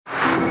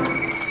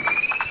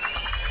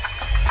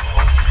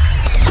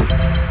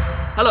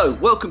Hello,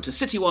 welcome to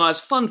Citywire's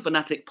Fund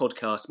Fanatic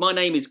podcast. My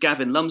name is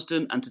Gavin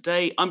Lumsden, and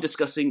today I'm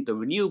discussing the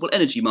renewable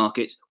energy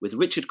markets with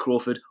Richard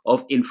Crawford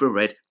of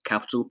Infrared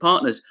Capital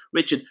Partners.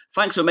 Richard,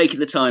 thanks for making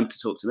the time to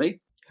talk to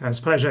me. It's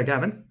a pleasure,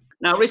 Gavin.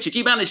 Now, Richard,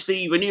 you manage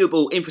the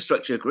Renewable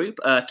Infrastructure Group,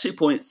 a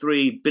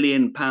 £2.3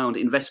 billion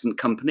investment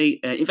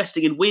company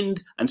investing in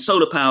wind and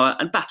solar power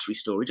and battery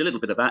storage, a little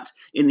bit of that,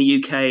 in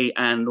the UK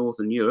and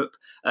Northern Europe.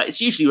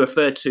 It's usually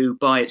referred to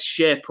by its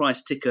share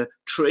price ticker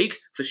TRIG,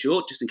 for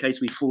short, just in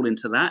case we fall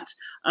into that.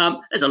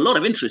 There's a lot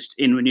of interest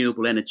in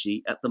renewable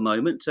energy at the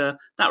moment.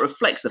 That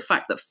reflects the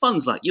fact that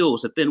funds like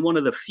yours have been one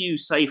of the few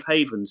safe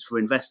havens for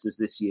investors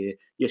this year.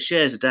 Your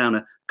shares are down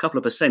a couple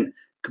of percent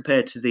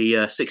compared to the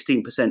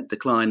 16%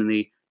 decline in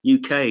the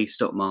UK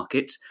stock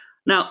market.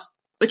 Now,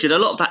 Richard, a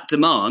lot of that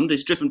demand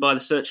is driven by the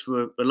search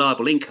for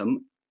reliable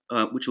income,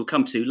 which we'll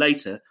come to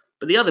later.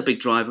 But the other big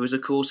driver is,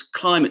 of course,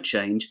 climate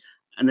change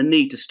and the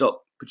need to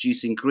stop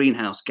producing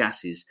greenhouse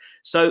gases.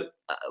 So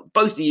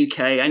both the UK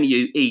and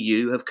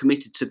EU have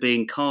committed to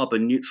being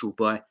carbon neutral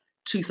by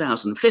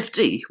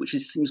 2050, which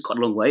seems quite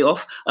a long way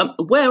off.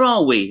 Where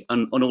are we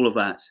on all of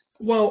that?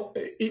 Well,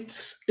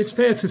 it's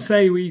fair to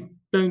say we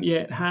don't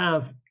yet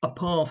have a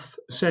path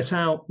set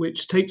out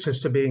which takes us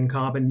to being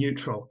carbon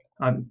neutral.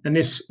 And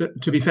this,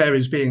 to be fair,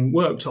 is being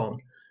worked on,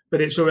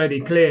 but it's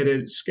already clear that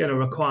it's going to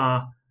require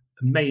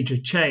a major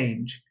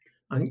change.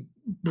 I think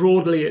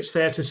broadly it's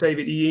fair to say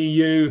that the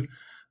EU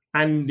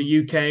and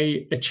the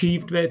UK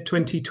achieved their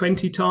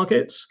 2020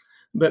 targets,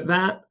 but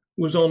that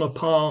was on a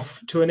path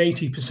to an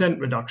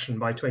 80% reduction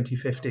by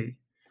 2050.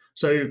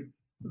 So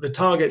the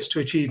targets to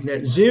achieve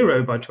net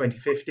zero by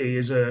 2050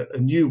 is a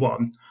new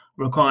one,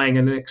 requiring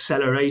an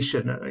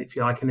acceleration, if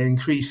you like, an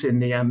increase in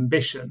the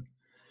ambition.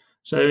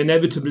 So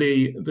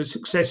inevitably, the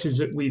successes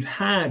that we've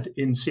had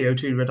in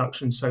CO2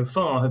 reduction so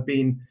far have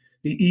been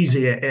the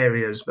easier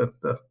areas,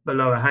 the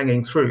lower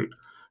hanging fruit.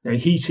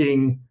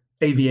 Heating,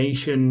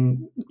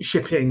 aviation,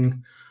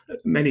 shipping,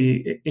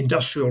 many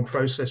industrial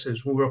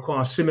processes will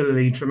require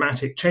similarly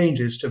dramatic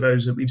changes to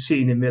those that we've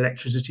seen in the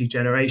electricity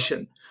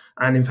generation,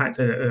 and in fact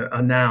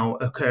are now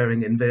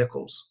occurring in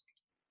vehicles.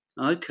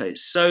 Okay,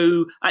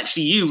 so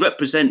actually you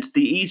represent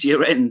the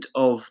easier end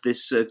of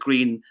this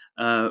green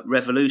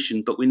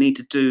revolution, but we need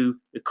to do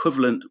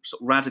equivalent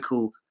sort of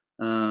radical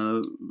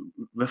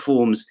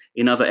reforms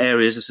in other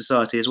areas of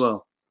society as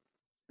well.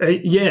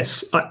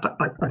 Yes,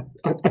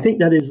 I think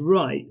that is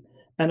right.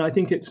 And I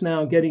think it's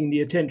now getting the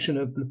attention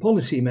of the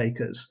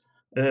policymakers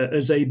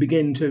as they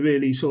begin to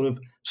really sort of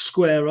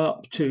square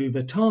up to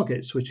the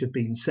targets which have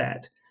been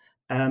set.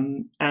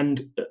 And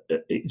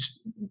it's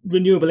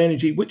renewable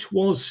energy, which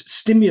was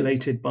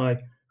stimulated by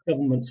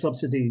government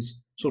subsidies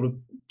sort of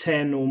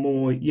 10 or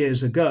more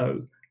years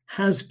ago,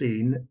 has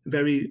been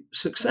very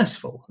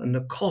successful. And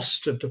the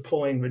cost of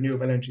deploying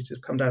renewable energy has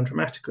come down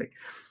dramatically.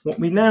 What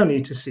we now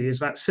need to see is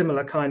that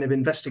similar kind of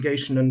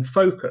investigation and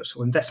focus,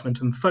 or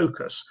investment and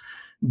focus,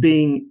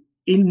 being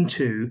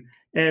into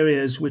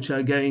areas which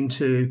are going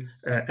to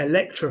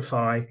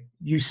electrify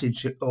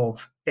usage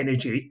of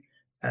energy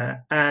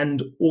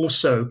and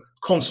also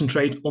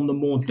concentrate on the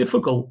more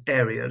difficult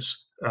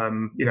areas,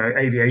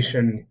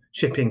 aviation,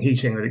 shipping,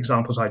 heating, the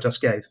examples I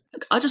just gave.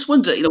 I just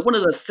wonder, one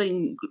of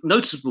the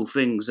noticeable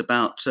things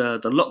about the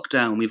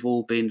lockdown we've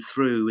all been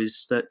through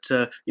is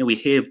that, we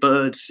hear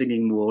birds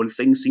singing more and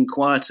things seem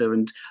quieter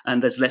and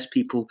there's less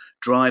people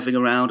driving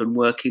around and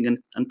working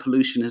and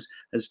pollution has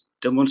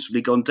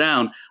demonstrably gone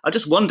down. I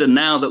just wonder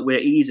now that we're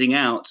easing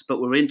out,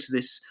 but we're into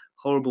this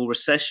horrible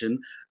recession,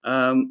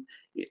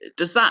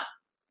 does that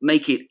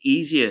make it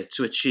easier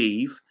to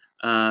achieve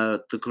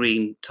the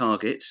green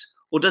targets,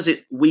 or does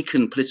it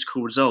weaken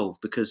political resolve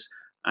because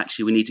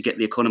actually we need to get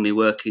the economy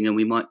working and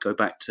we might go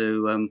back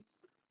to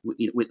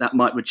that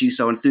might reduce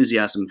our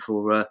enthusiasm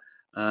for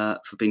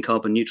being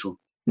carbon neutral?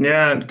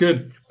 Yeah,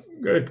 good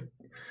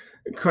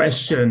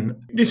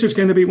question. This is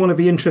going to be one of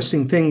the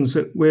interesting things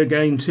that we're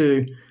going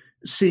to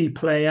see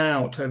play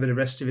out over the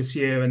rest of this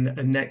year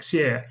and next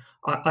year.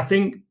 I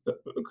think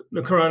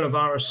the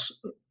coronavirus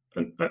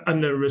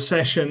and the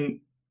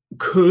recession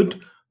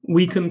could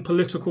weaken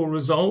political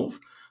resolve.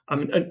 I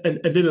mean,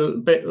 a little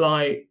bit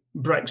like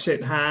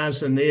Brexit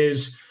has and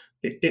is,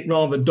 it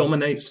rather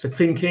dominates the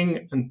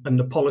thinking and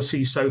the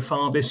policy so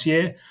far this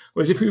year.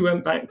 Whereas if we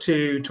went back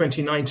to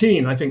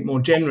 2019, I think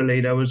more generally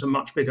there was a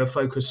much bigger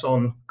focus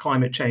on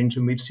climate change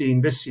than we've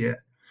seen this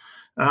year.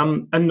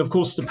 And of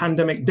course, the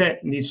pandemic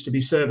debt needs to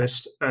be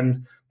serviced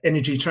and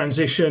energy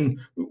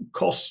transition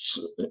costs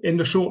in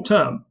the short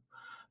term.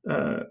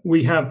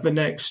 We have the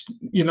next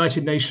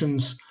United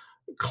Nations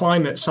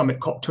Climate Summit,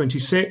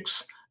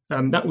 COP26.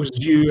 That was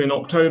due in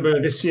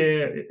October this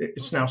year.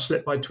 It's now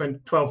slipped by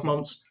 12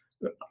 months.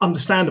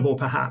 Understandable,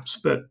 perhaps,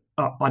 but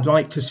I'd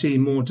like to see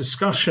more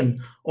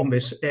discussion on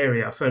this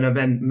area for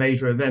an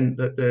major event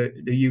that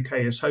the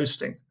UK is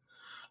hosting.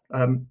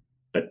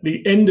 At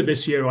the end of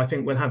this year, I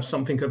think we'll have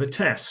something of a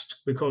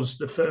test because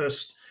the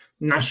first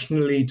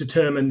nationally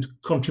determined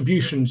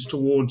contributions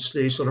towards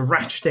the sort of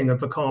ratcheting of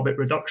the carbon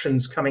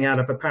reductions coming out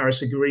of the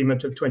Paris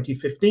Agreement of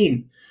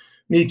 2015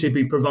 need to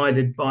be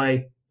provided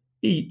by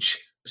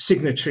each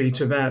signatory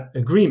to that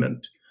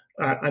agreement.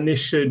 And this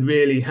should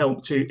really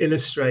help to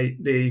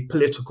illustrate the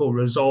political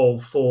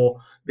resolve for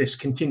this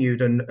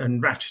continued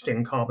and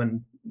ratcheting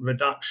carbon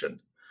reduction.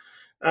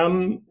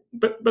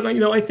 But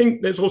I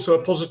think there's also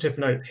a positive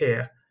note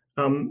here.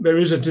 There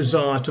is a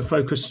desire to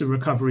focus the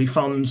recovery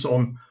funds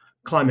on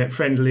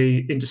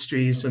climate-friendly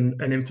industries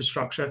and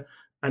infrastructure,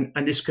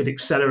 and this could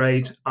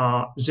accelerate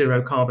our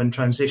zero carbon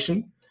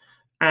transition.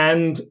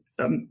 And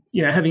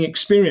having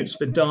experienced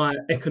the dire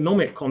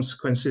economic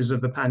consequences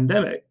of the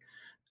pandemic,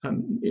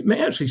 it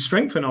may actually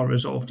strengthen our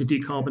resolve to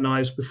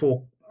decarbonize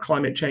before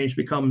climate change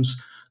becomes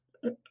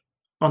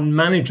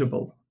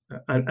unmanageable.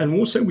 And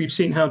also, we've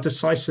seen how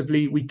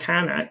decisively we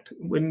can act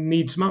when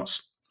needs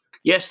must.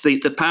 Yes, the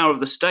power of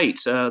the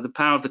state, the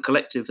power of the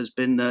collective has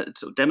been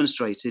sort of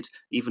demonstrated,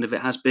 even if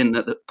it has been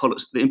the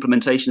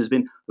implementation has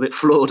been a bit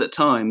flawed at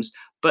times.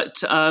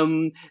 But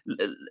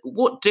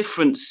what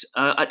difference?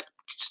 I'm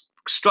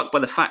struck by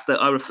the fact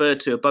that I referred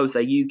to both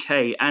a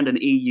UK and an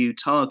EU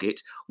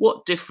target.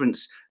 What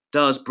difference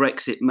does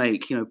Brexit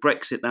make?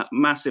 Brexit, that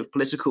massive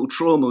political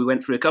trauma we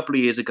went through a couple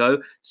of years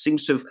ago,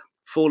 seems to have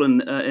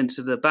fallen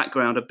into the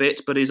background a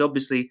bit, but is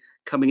obviously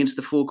coming into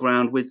the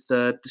foreground with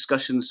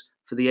discussions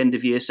for the end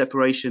of year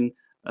separation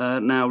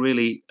now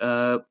really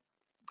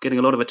getting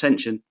a lot of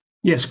attention.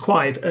 Yes,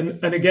 quite.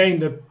 And again,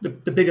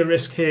 the bigger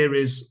risk here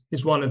is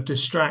one of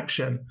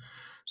distraction.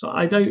 So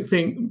I don't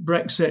think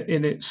Brexit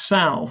in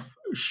itself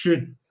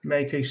should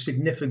make a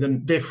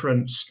significant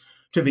difference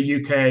to the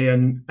UK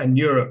and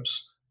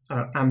Europe's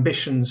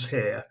ambitions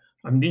here.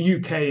 The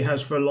UK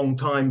has for a long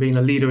time been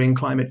a leader in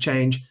climate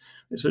change.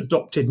 It's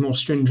adopted more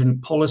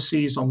stringent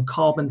policies on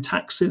carbon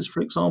taxes,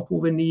 for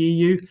example, than the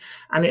EU,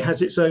 and it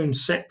has its own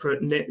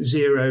separate net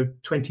zero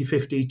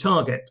 2050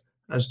 target,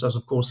 as does,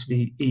 of course,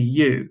 the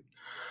EU.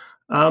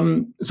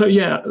 I'm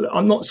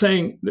not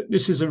saying that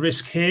this is a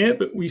risk here,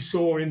 but we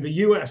saw in the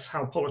US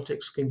how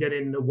politics can get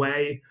in the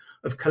way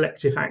of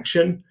collective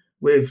action,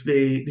 with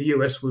the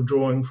US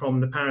withdrawing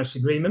from the Paris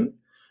Agreement.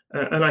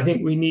 And I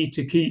think we need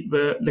to keep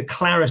the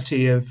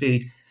clarity of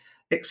the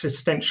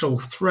existential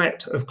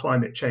threat of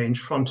climate change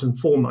front and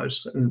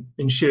foremost and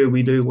ensure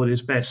we do what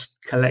is best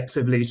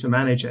collectively to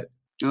manage it.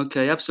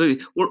 Okay,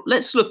 absolutely. Well,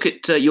 let's look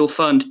at your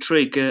fund,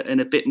 TRIG, in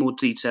a bit more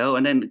detail,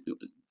 and then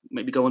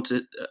maybe go on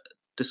to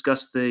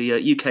discuss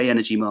the UK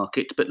energy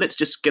market. But let's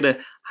just get a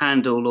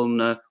handle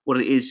on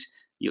what it is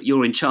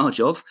you're in charge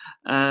of.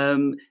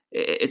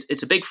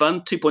 It's a big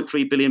fund,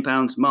 £2.3 billion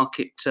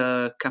market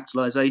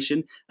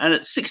capitalisation, and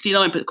at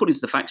 69%, according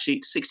to the fact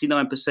sheet,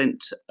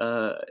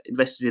 69%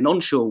 invested in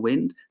onshore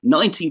wind,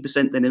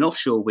 19% then in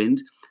offshore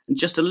wind, and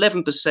just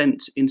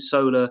 11% in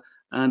solar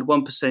and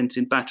 1%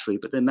 in battery.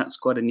 But then that's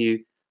quite a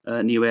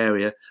new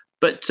area.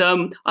 But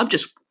I'm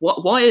just,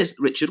 why is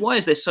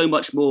there so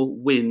much more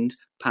wind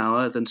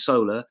power than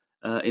solar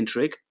in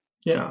TRIG?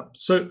 Yeah,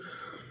 so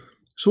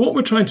what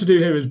we're trying to do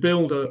here is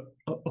build a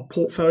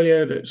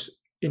portfolio that's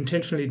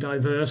intentionally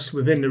diverse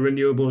within the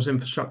renewables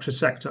infrastructure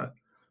sector.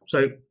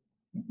 So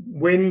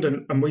wind,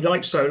 and we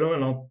like solar,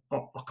 and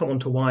I'll come on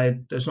to why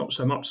there's not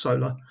so much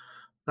solar,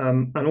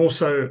 and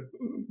also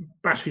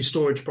battery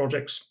storage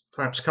projects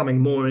perhaps coming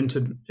more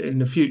in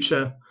the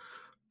future,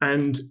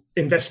 and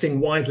investing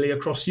widely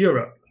across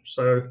Europe.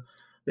 So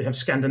we have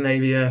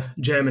Scandinavia,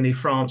 Germany,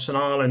 France, and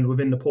Ireland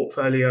within the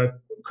portfolio,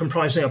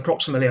 comprising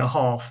approximately a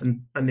half,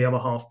 and the other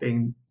half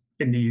being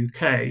in the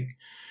UK.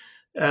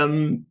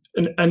 And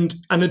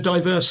a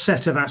diverse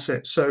set of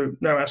assets. So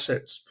no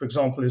assets, for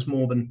example, is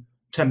more than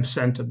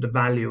 10% of the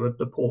value of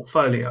the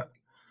portfolio.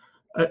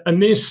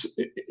 And this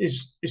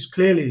is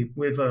clearly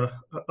with a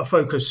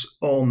focus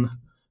on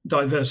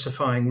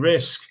diversifying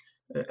risk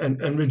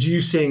and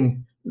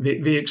reducing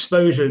the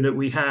exposure that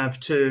we have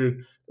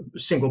to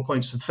single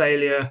points of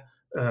failure,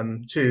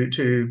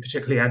 to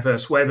particularly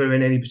adverse weather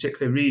in any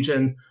particular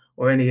region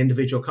or any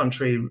individual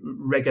country,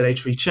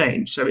 regulatory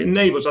change. So it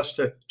enables us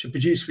to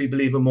produce, we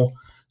believe, a more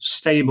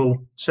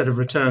stable set of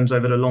returns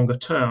over the longer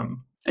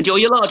term. And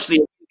you're largely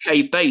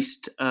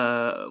UK-based,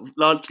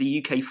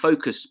 largely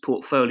UK-focused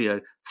portfolio,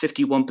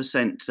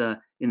 51%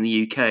 in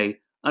the UK.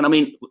 And I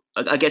mean,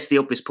 I guess the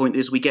obvious point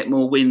is we get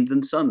more wind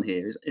than sun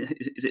here. Is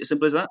it as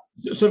simple as that?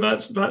 So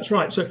that's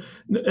right. So,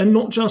 and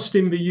not just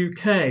in the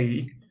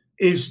UK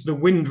is the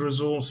wind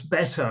resource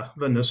better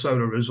than the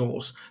solar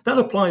resource. That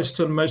applies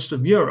to most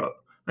of Europe.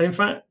 And in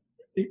fact,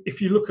 if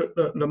you look at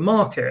the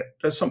market,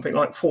 there's something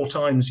like 4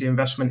 times the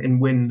investment in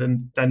wind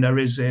than there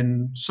is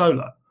in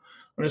solar.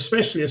 And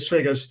especially as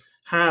TRIG has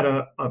had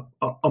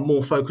a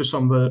more focus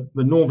on the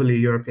northerly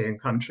European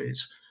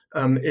countries,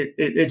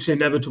 it's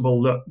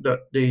inevitable that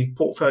the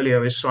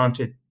portfolio is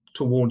slanted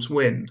towards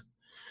wind.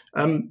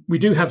 We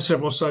do have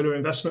several solar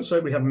investments, though.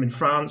 We have them in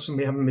France and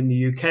we have them in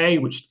the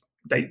UK, which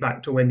date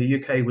back to when the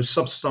UK was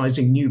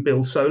subsidising new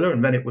build solar,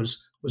 and then it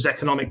was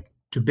economic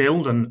to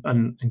build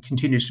and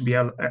continues to be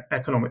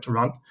economic to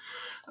run.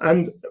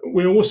 And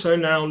we also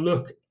now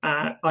look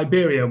at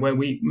Iberia, where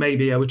we may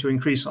be able to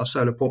increase our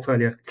solar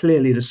portfolio.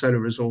 Clearly, the solar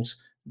resource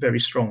very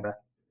strong there.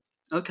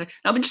 Okay.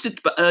 Now, I'm interested,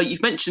 but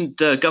you've mentioned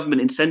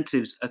government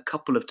incentives a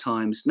couple of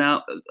times.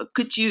 Now,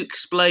 could you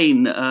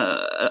explain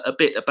a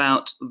bit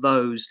about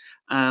those?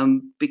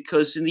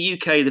 Because in the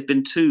UK, there have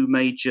been two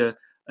major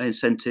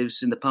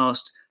incentives in the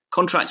past: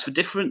 contracts for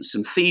difference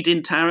and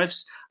feed-in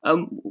tariffs.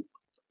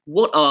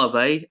 What are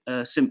they,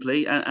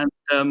 simply, and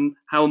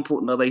how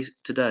important are they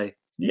today?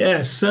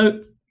 Yes,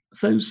 so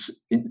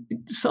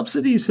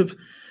subsidies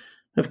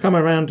have come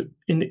around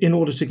in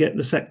order to get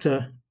the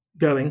sector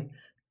going,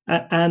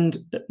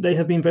 and they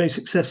have been very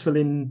successful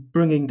in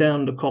bringing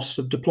down the costs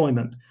of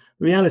deployment.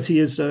 The reality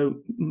is, though,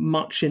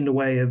 much in the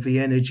way of the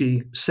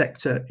energy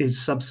sector is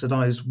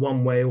subsidised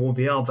one way or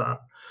the other,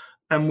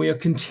 and we are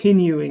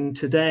continuing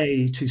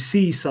today to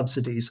see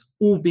subsidies,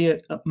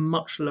 albeit at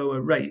much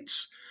lower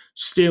rates,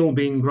 still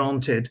being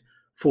granted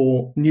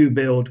for new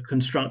build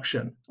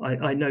construction.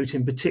 I note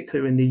in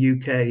particular in the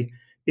UK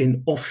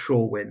in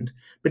offshore wind.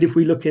 But if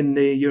we look in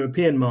the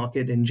European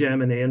market, in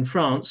Germany and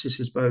France, this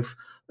is both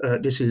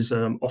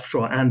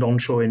offshore and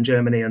onshore in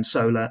Germany, and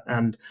solar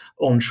and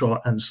onshore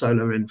and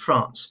solar in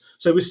France.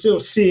 So we're still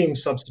seeing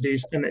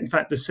subsidies, and in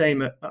fact the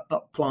same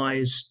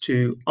applies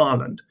to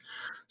Ireland.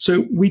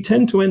 So we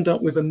tend to end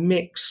up with a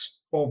mix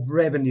of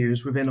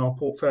revenues within our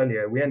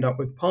portfolio. We end up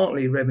with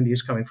partly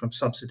revenues coming from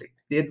subsidy.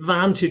 The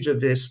advantage of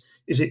this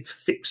is it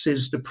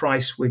fixes the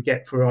price we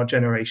get for our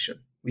generation.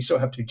 We still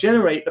have to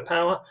generate the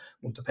power.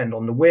 It will depend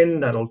on the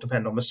wind, that'll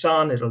depend on the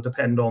sun, it'll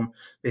depend on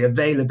the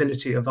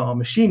availability of our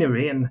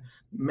machinery and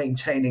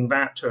maintaining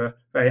that to a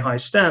very high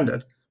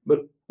standard.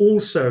 But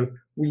also,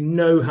 we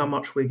know how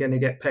much we're going to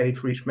get paid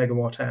for each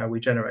megawatt hour we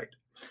generate.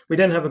 We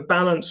then have a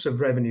balance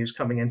of revenues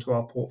coming into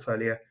our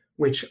portfolio,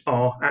 which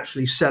are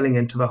actually selling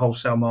into the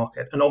wholesale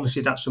market. And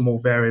obviously, that's a more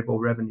variable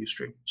revenue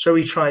stream. So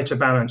we try to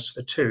balance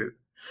the two.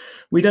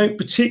 We don't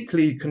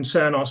particularly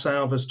concern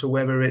ourselves as to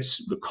whether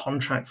it's the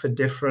contract for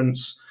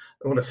difference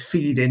or the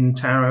feed-in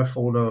tariff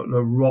or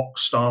the ROC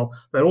style.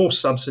 They're all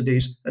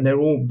subsidies, and they're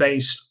all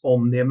based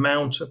on the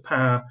amount of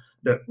power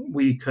that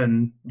we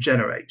can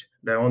generate.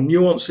 There are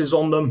nuances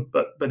on them,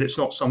 but it's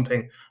not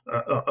something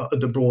at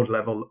the broad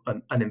level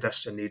an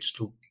investor needs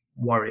to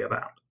worry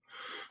about.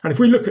 And if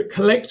we look at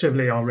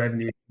collectively our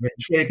revenue,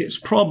 it's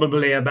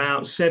probably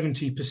about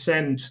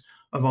 70%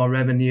 of our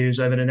revenues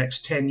over the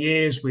next 10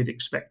 years we'd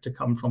expect to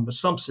come from the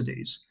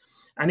subsidies.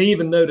 And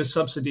even though the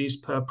subsidies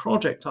per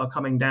project are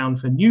coming down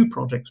for new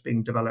projects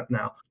being developed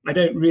now, I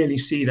don't really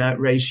see that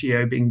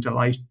ratio being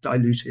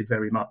diluted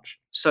very much.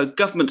 So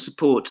government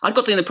support, I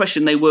got the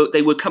impression they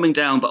were coming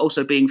down but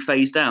also being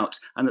phased out,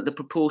 and that the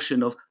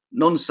proportion of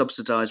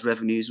non-subsidised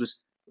revenues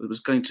was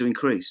going to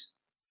increase.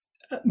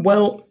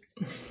 Well,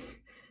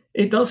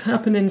 it does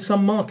happen in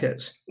some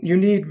markets. You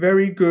need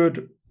very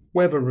good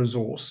weather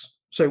resource.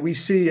 So we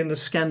see in the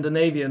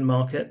Scandinavian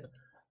market,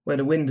 where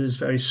the wind is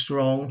very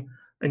strong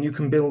and you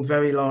can build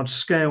very large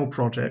scale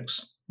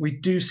projects, we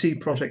do see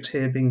projects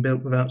here being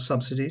built without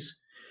subsidies.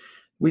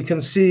 We can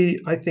see,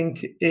 I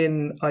think,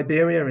 in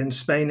Iberia, in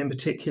Spain in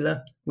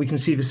particular, we can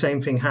see the same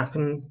thing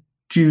happen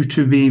due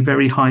to the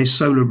very high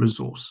solar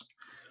resource.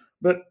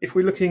 But if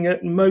we're looking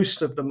at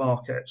most of the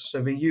markets,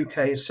 so the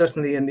UK is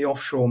certainly in the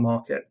offshore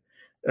market,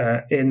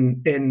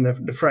 in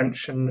the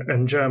French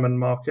and German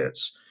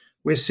markets,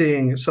 we're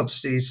seeing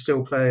subsidies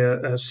still play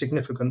a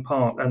significant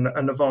part,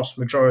 and the vast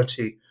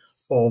majority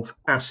of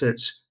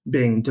assets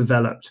being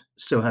developed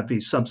still have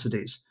these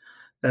subsidies.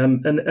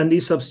 And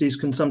these subsidies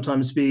can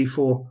sometimes be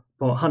for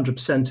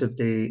 100% of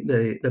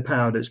the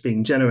power that's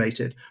being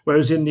generated,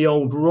 whereas in the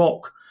old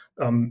ROC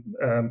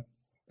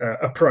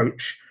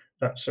approach,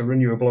 that's a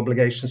renewable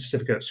obligation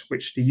certificates,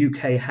 which the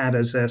UK had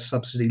as a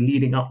subsidy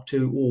leading up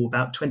to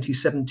about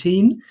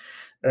 2017,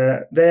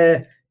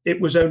 there it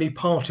was only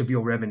part of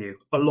your revenue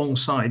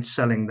alongside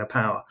selling the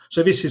power.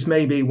 So this is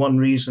maybe one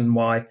reason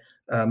why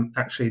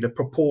actually the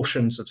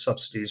proportions of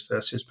subsidies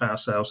versus power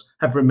sales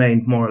have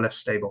remained more or less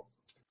stable.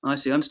 I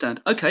see, I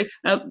understand. Okay,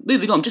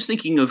 moving on, just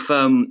thinking of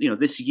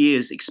this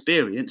year's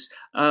experience,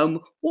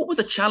 what were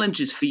the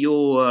challenges for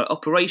your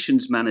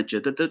operations manager?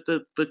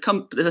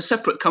 There's a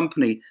separate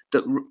company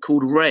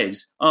called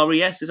RES,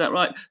 R-E-S, is that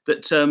right?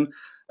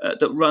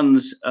 That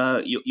runs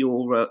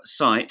your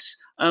sites.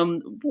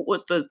 What were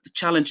the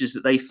challenges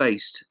that they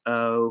faced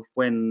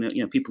when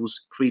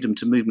people's freedom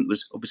to movement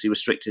was obviously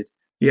restricted?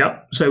 Yeah,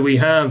 so we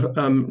have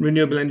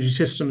Renewable Energy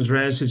Systems,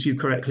 RES, as you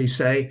correctly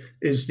say,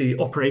 is the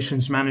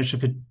operations manager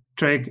for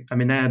TRIG. I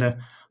mean, they're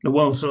the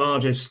world's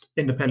largest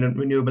independent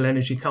renewable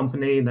energy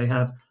company. They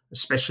have a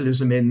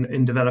specialism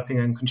in developing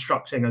and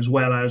constructing as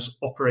well as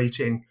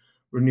operating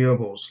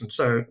renewables, and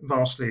so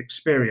vastly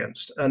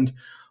experienced. And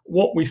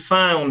what we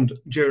found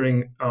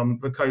during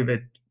the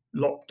COVID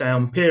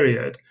lockdown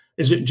period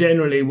is that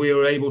generally we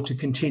were able to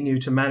continue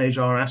to manage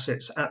our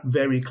assets at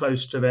very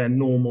close to their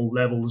normal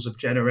levels of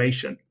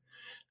generation.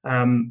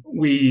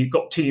 We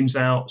got teams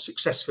out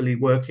successfully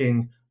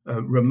working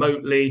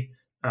remotely.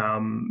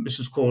 This,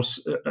 of course,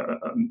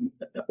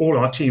 all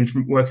our teams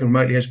working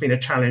remotely has been a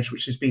challenge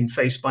which has been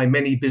faced by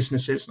many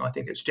businesses, and I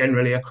think it's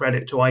generally a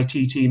credit to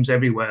IT teams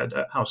everywhere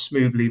how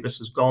smoothly this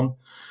has gone.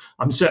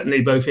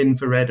 Certainly both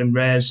Infrared and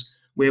RES,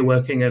 we're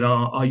working at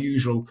our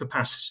usual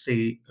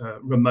capacity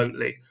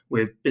remotely,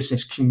 with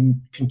business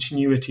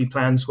continuity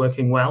plans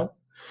working well.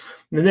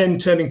 And then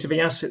turning to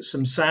the assets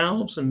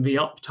themselves and the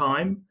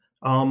uptime,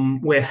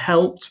 we're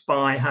helped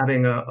by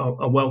having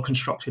a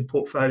well-constructed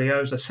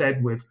portfolio, as I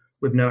said, with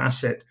no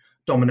asset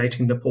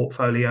dominating the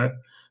portfolio.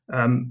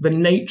 The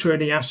nature of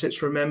the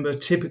assets, remember,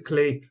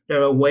 typically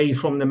they're away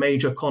from the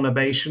major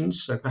conurbations,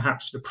 so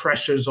perhaps the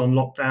pressures on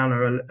lockdown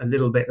are a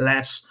little bit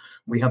less.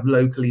 We have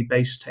locally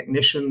based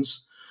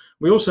technicians.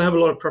 We also have a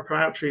lot of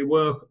proprietary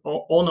work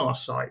on our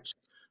sites,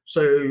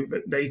 so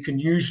that they can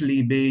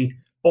usually be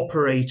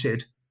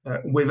operated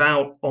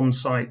without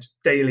on-site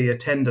daily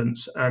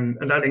attendance, and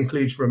that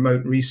includes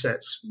remote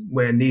resets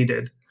where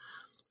needed.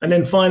 And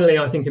then finally,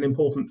 I think an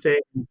important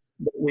thing,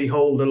 we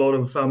hold a lot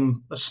of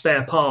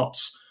spare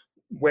parts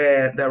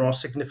where there are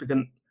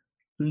significant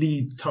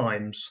lead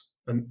times,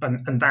 and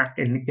that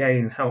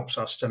again helps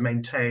us to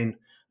maintain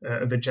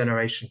the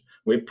generation.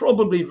 We're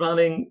probably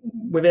running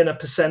within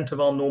 1% of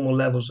our normal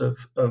levels of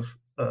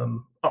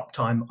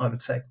uptime, I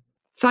would say.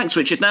 Thanks,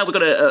 Richard. Now we've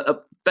got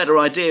a better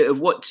idea of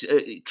what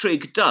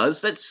TRIG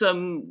does. Let's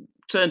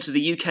turn to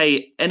the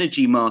UK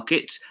energy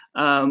market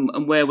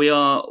and where we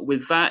are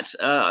with that.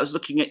 I was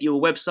looking at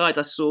your website.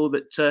 I saw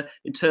that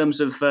in terms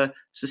of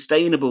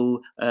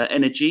sustainable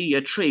energy,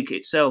 TRIG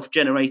itself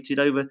generated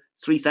over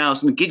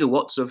 3,000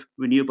 gigawatts of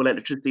renewable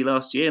electricity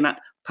last year, and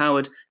that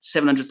powered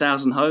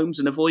 700,000 homes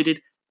and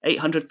avoided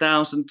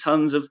 800,000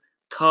 tonnes of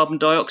carbon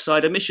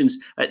dioxide emissions.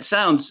 It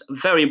sounds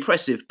very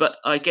impressive, but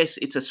I guess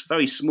it's a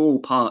very small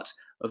part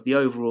of the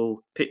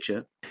overall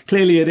picture.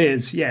 Clearly it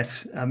is,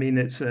 yes. I mean,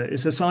 it's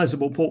a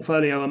sizable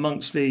portfolio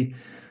amongst the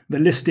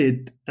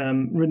listed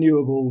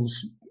renewables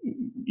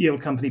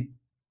yield company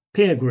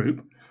peer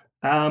group,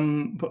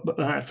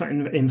 but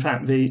in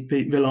fact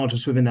the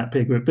largest within that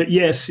peer group. But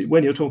yes,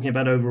 when you're talking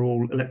about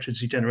overall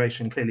electricity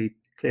generation,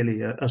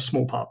 clearly a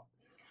small part.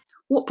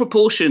 What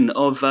proportion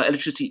of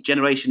electricity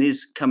generation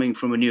is coming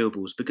from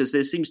renewables? Because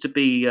there seems to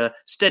be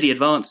steady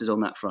advances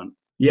on that front.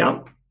 Yeah.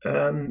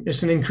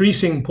 It's an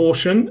increasing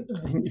portion.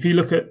 If you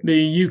look at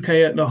the UK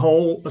as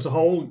a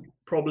whole,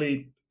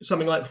 probably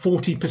something like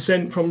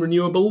 40% from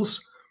renewables,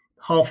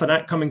 half of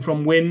that coming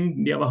from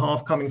wind, the other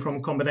half coming from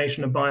a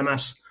combination of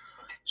biomass,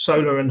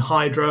 solar and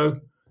hydro.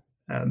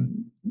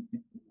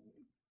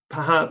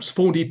 Perhaps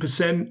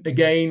 40%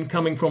 again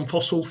coming from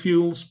fossil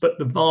fuels, but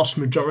the vast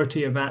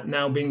majority of that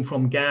now being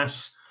from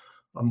gas,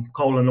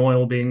 coal and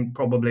oil being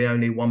probably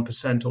only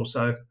 1% or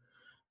so.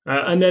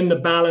 And then the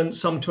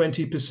balance, some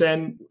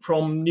 20%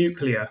 from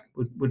nuclear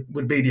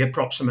would be the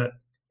approximate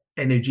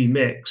energy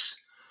mix.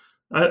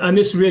 And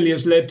this really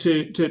has led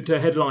to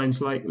headlines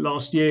like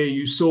last year.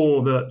 You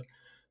saw that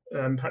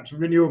perhaps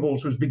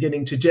renewables was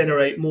beginning to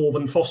generate more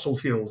than fossil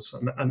fuels.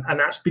 And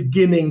that's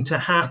beginning to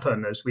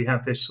happen as we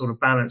have this sort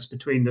of balance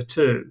between the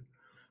two.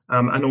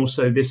 And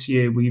also this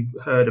year, we've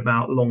heard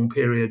about long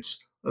periods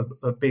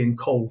of being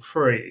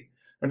coal-free.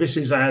 And this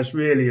is as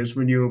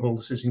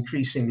renewables is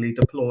increasingly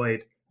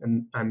deployed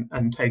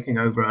and taking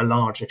over a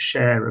larger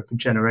share of the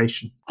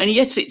generation. And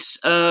yet it's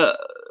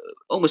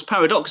almost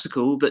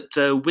paradoxical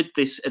that with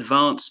this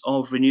advance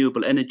of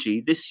renewable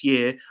energy, this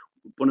year,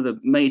 one of the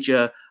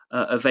major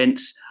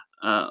events,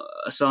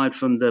 aside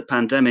from the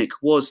pandemic,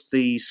 was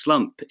the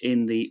slump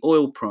in the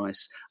oil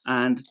price.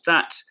 And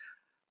that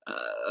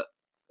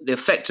the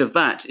effect of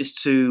that is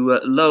to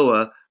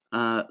lower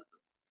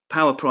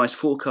power price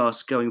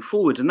forecasts going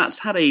forward, and that's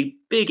had a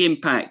big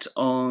impact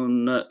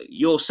on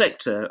your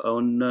sector,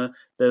 on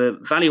the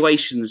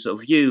valuations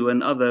of you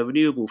and other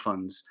renewable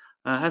funds,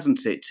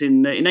 hasn't it?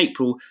 In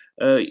April,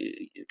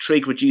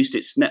 TRIG reduced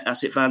its net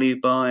asset value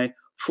by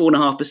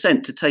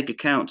 4.5% to take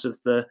account of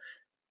the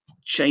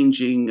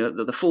changing,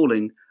 the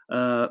falling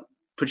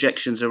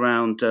projections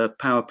around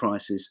power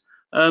prices.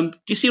 Do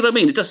you see what I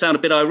mean? It does sound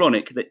a bit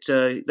ironic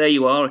that there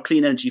you are, a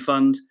clean energy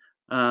fund,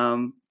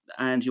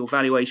 and your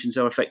valuations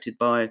are affected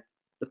by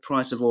the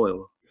price of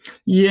oil.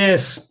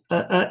 Yes,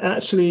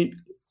 actually,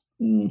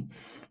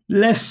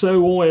 less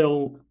so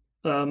oil,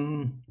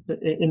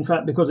 in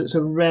fact, because it's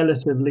a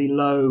relatively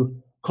low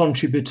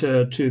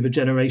contributor to the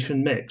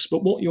generation mix.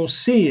 But what you're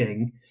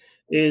seeing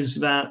is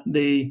that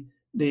the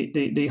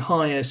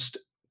highest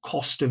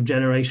cost of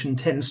generation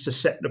tends to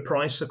set the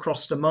price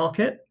across the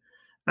market.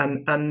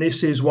 And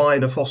this is why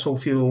the fossil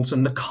fuels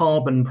and the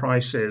carbon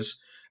prices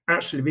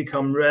actually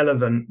become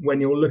relevant when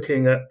you're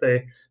looking at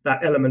that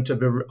element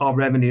of our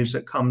revenues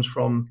that comes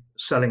from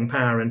selling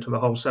power into the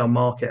wholesale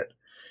market.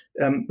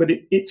 But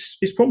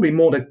it's probably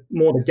more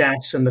the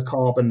gas and the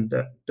carbon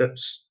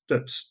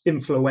that's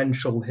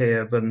influential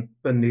here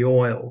than the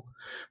oil.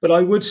 But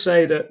I would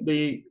say that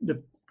the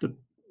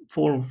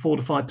 4 to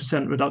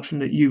 5% reduction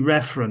that you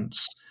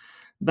referenced,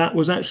 that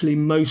was actually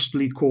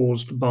mostly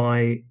caused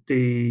by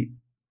the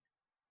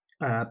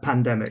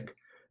pandemic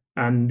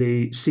and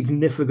the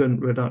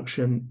significant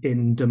reduction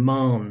in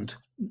demand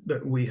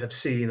that we have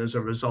seen as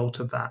a result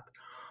of that.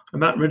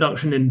 And that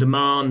reduction in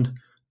demand,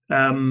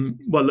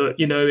 well, look,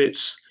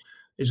 it's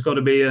got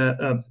to be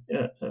a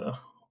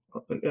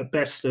at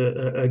best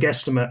a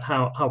guesstimate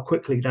how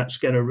quickly that's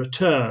going to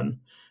return.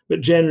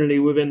 But generally,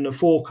 within the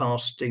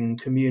forecasting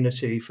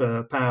community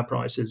for power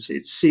prices,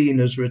 it's seen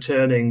as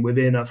returning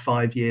within a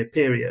 5-year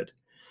period.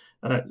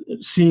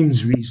 It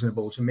seems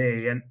reasonable to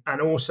me.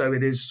 And also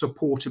it is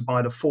supported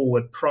by the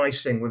forward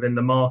pricing within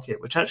the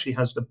market, which actually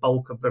has the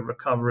bulk of the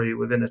recovery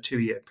within a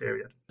 2-year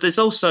period. There's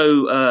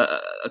also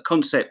a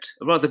concept,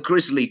 a rather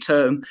grisly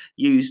term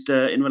used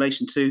in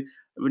relation to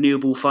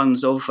renewable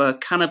funds of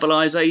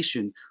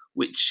cannibalization,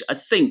 which I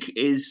think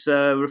is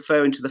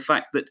referring to the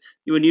fact that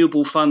your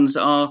renewable funds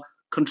are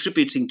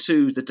contributing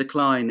to the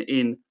decline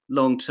in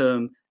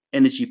long-term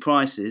energy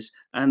prices,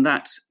 and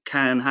that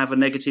can have a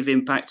negative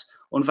impact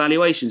on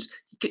valuations.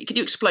 Can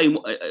you explain?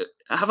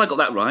 Have I got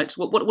that right?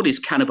 What is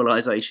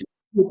cannibalization?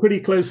 You're pretty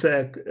close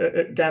there,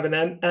 Gavin,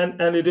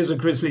 and it is a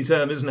grisly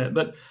term, isn't it?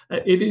 But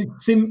it is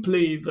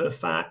simply the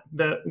fact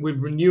that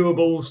with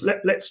renewables,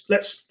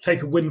 let's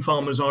take a wind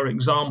farm as our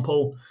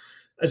example,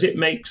 as it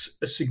makes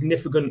a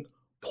significant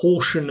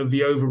portion of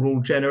the overall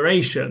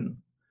generation.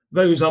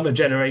 Those other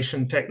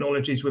generation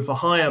technologies with a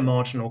higher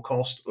marginal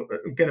cost,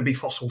 going to be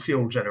fossil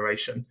fuel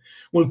generation,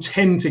 will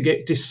tend to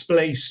get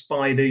displaced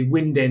by the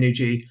wind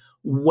energy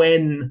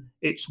when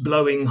it's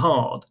blowing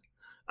hard.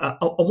 And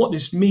what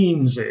this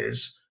means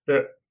is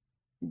that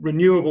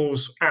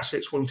renewables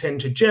assets will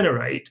tend to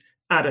generate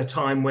at a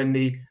time when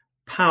the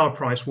power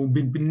price will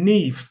be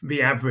beneath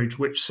the average,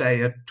 which, say,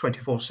 a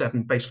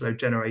 24/7 baseload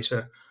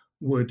generator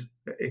would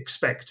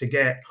expect to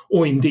get,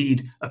 or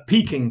indeed a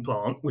peaking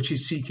plant, which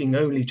is seeking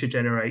only to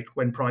generate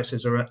when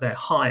prices are at their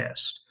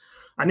highest.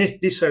 And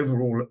this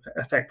overall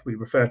effect we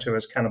refer to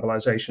as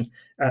cannibalization.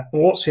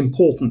 What's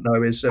important,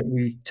 though, is that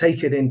we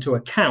take it into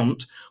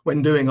account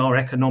when doing our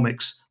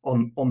economics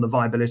on the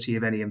viability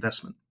of any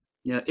investment.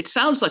 Yeah, it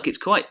sounds like it's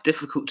quite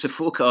difficult to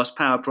forecast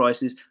power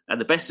prices at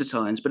the best of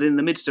times, but in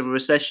the midst of a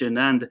recession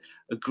and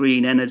a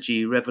green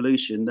energy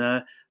revolution,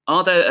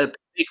 are there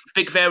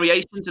big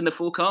variations in the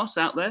forecasts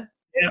out there?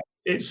 Yeah,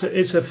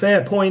 it's a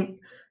fair point,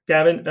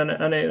 Gavin,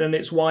 and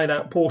it's why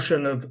that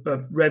portion of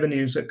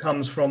revenues that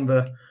comes from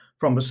the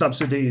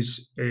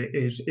subsidies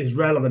is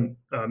relevant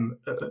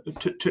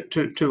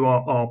to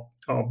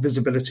our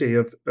visibility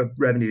of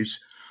revenues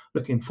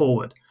looking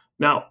forward.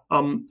 Now,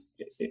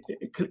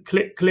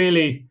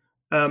 clearly,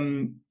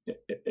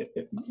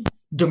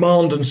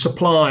 demand and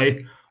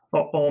supply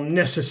are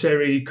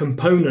necessary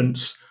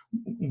components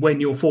when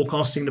you're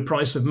forecasting the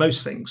price of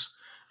most things,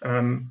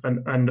 and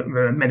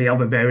there are many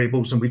other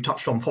variables, and we've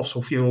touched on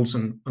fossil fuels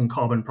and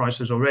carbon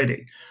prices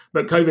already.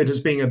 But COVID has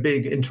been a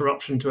big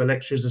interruption to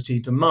electricity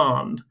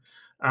demand,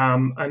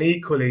 and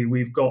equally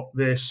we've got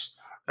this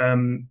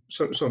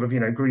sort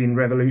of green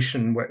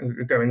revolution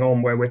going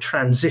on, where we're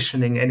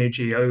transitioning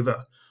energy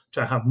over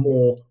to have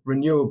more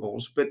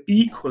renewables, but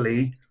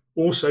equally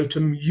also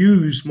to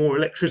use more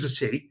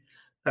electricity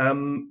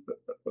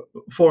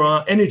for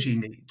our energy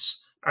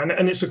needs.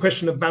 And it's a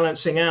question of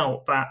balancing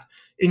out that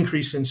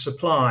increase in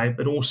supply,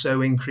 but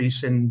also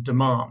increase in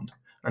demand.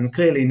 And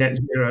clearly net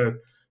zero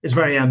is a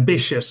very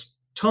ambitious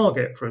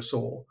target for us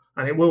all.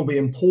 And it will be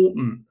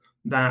important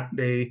that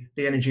the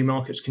energy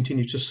markets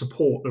continue to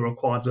support the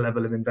required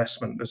level of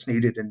investment that's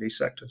needed in these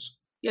sectors.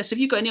 Yes, have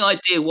you got any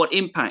idea what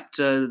impact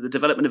the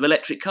development of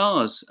electric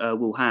cars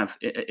will have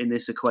in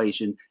this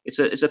equation? It's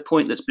a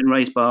point that's been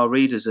raised by our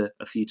readers a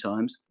few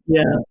times.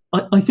 Yeah,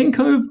 I think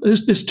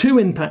there's two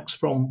impacts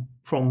from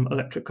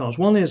electric cars.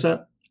 One is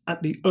at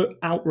the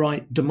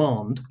outright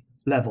demand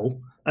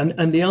level,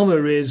 and the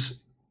other is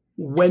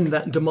when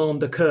that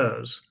demand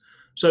occurs.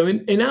 So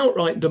in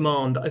outright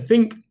demand, I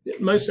think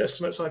most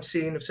estimates I've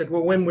seen have said,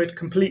 well, when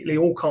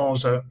all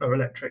cars are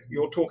electric,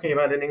 you're talking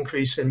about an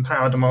increase in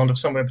power demand of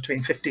somewhere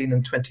between 15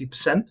 and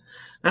 20%.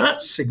 Now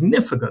that's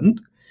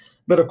significant,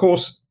 but of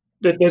course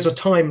there's a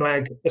time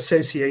lag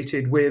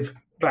associated with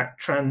that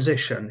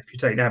transition. If you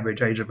take the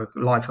average age of a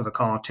life of a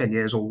car, 10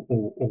 years or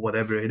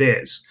whatever it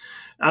is.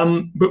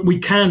 But we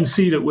can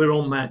see that we're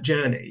on that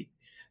journey.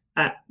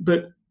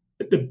 But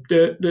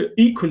the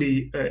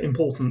equally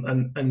important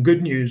and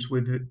good news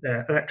with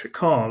electric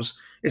cars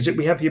is that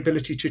we have the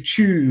ability to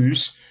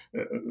choose,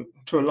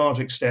 to a large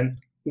extent,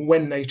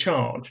 when they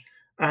charge.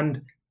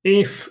 And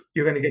if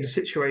you're going to get a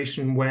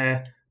situation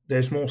where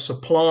there's more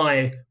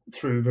supply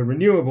through the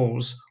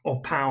renewables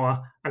of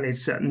power and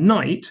it's at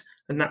night,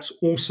 and that's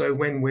also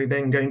when we're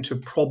then going to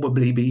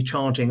probably be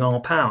charging our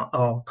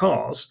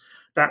cars,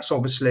 that's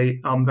obviously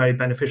very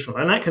beneficial.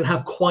 And that can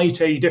have quite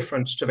a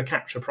difference to the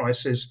capture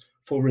prices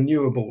for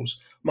renewables,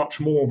 much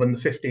more than the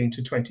 15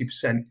 to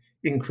 20%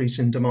 increase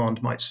in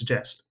demand might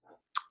suggest.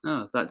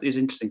 Oh, that is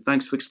interesting.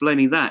 Thanks for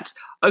explaining that.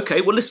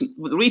 Okay, well, listen,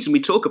 the reason we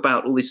talk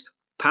about all this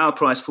power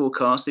price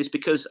forecast is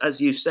because, as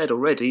you've said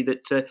already,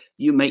 that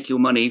you make your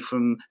money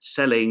from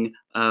selling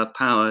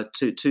power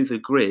to the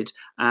grid,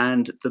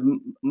 and the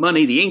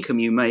money, the income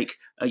you make,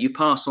 you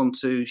pass on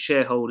to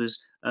shareholders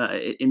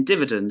in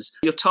dividends.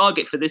 Your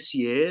target for this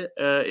year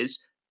is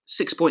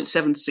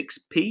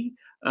 6.76p,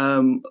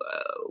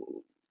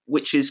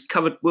 which is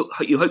covered.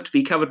 You hope to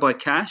be covered by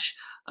cash.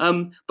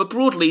 But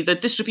broadly, the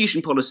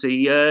distribution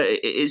policy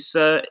is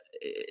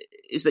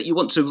that you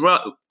want to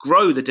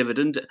grow the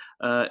dividend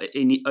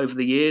over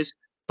the years,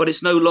 but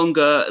it's no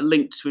longer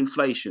linked to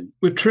inflation.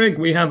 With TRIG,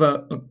 we have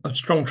a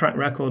strong track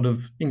record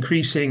of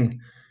increasing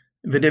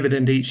the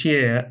dividend each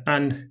year,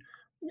 and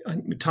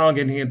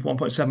targeting a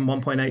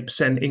 1.7,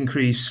 1.8%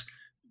 increase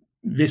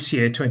this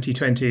year,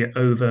 2020,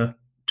 over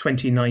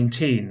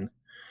 2019.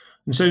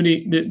 And so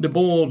the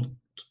board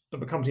of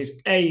the company's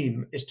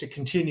aim is to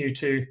continue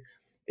to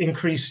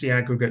increase the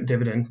aggregate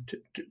dividend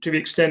to the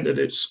extent that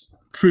it's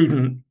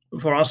prudent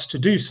for us to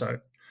do so.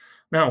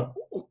 Now,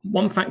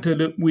 one factor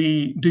that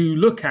we do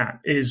look at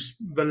is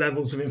the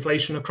levels of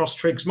inflation across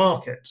TRIG's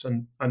markets.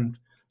 And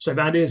so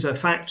that is a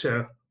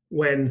factor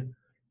when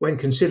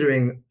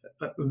considering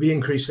the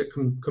increase that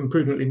can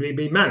prudently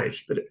be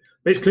managed. But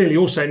it's clearly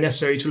also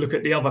necessary to look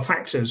at the other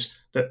factors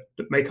that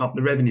make up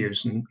the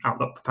revenues, and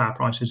outlook for power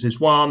prices is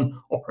one,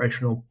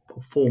 operational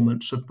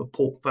performance of the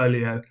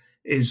portfolio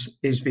is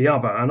the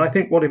other. And I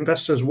think what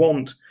investors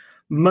want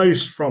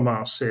most from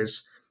us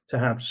is to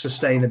have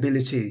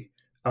sustainability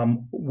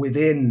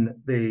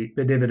within the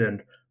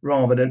dividend,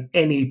 rather than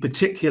any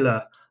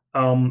particular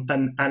and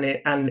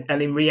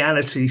in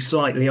reality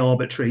slightly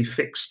arbitrary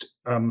fixed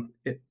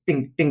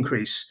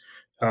increase,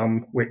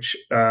 which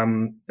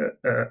an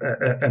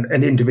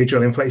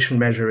individual inflation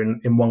measure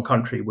in one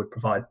country would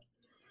provide.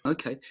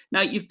 Okay.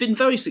 Now, you've been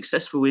very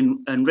successful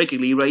in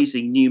regularly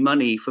raising new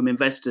money from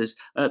investors.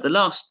 The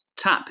last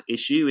TAP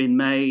issue in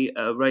May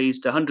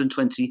raised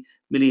 £120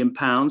 million.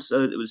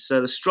 So it was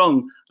a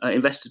strong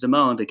investor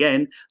demand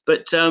again.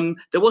 But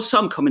there was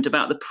some comment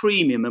about the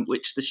premium at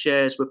which the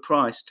shares were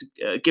priced,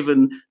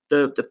 given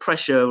the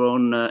pressure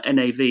on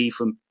NAV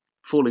from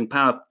falling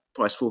power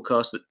price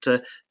forecasts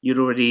that you'd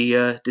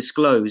already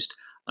disclosed.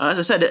 As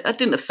I said, it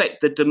didn't affect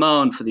the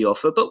demand for the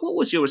offer. But what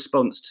was your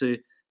response to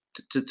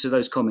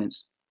those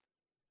comments?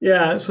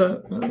 Yeah, it's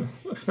a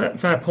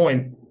fair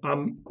point.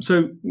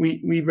 So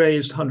we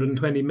raised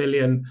 £120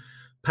 million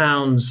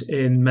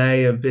in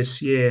May of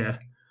this year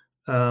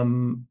at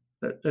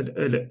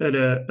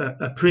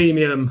a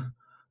premium.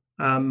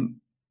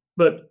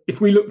 But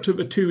if we looked at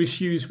the two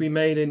issues we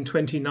made in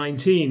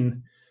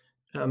 2019,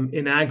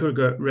 in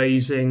aggregate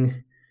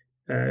raising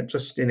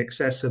just in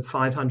excess of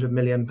 £500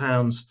 million,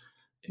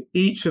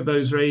 each of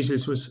those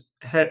raises was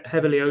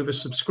heavily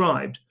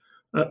oversubscribed.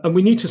 And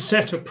we need to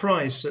set a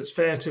price that's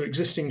fair to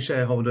existing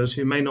shareholders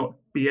who may not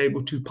be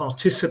able to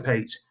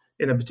participate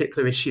in a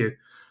particular issue,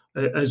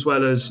 as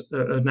well as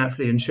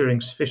naturally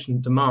ensuring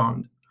sufficient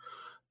demand.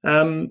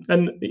 And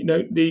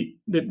the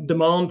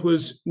demand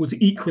was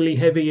equally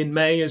heavy in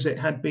May as it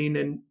had been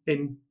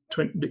in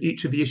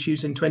each of the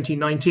issues in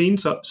 2019.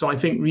 So I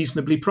think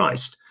reasonably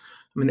priced.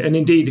 I mean, and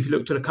indeed, if you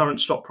looked at the current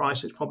stock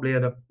price, it's probably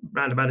at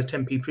around about a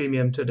 10p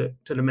premium to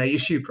the May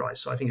issue price.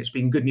 So I think it's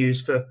been good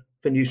news for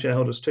new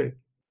shareholders too.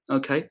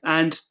 Okay,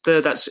 and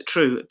that's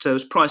true. So it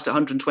was priced at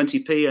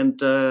 120p,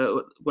 and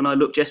when I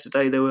looked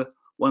yesterday, they were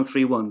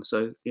 131.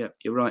 So yeah,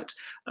 you're right.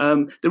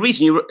 The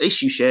reason you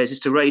issue shares is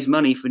to raise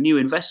money for new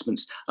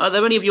investments. Are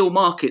there any of your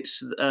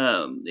markets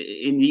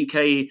in the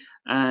UK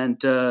and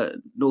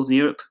Northern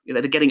Europe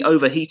that are getting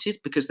overheated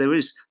because there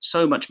is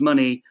so much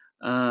money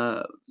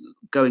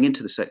going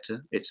into the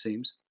sector, it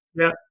seems?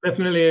 Yeah,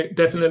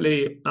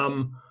 definitely.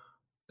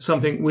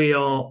 Something we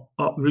are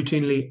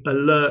routinely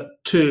alert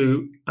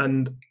to,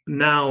 and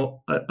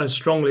now as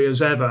strongly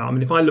as ever. I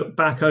mean, if I look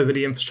back over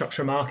the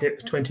infrastructure market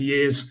for 20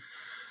 years,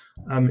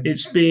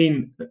 it's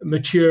been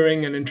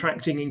maturing and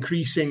attracting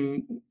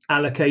increasing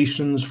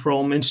allocations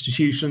from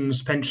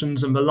institutions,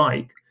 pensions, and the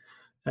like.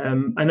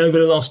 And over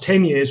the last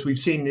 10 years, we've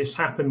seen this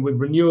happen with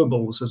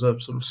renewables as a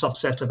sort of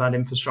subset of that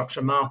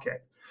infrastructure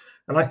market.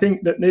 And I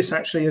think that this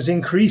actually has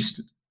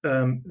increased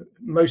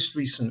most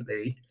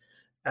recently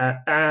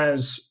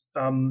as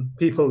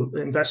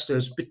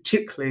investors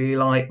particularly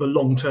like the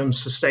long-term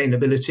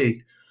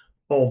sustainability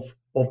of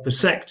the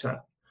sector.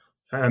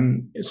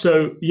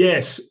 So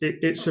yes,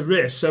 it's a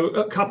risk. So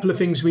a couple of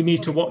things we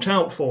need to watch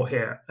out for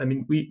here. I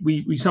mean,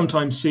 we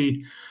sometimes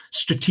see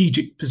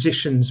strategic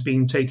positions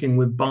being taken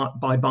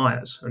by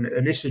buyers,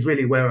 and this is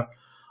really where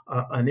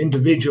an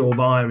individual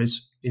buyer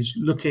is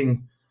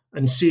looking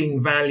and seeing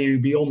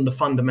value beyond the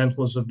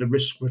fundamentals of the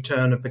risk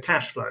return of the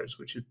cash flows,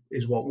 which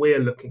is what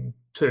we're looking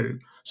to.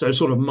 So a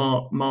sort of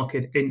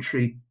market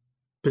entry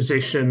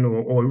position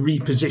or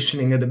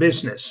repositioning of the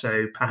business.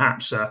 So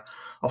perhaps a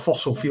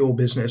fossil fuel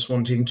business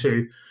wanting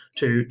to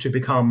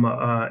become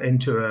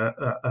into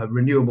a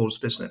renewables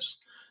business,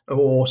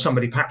 or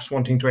somebody perhaps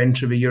wanting to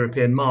enter the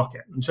European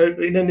market. And so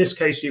in this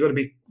case, you've got to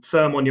be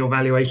firm on your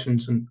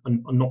valuations and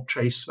not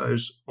chase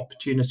those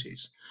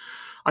opportunities.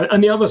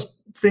 And the other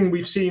thing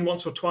we've seen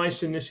once or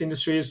twice in this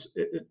industry is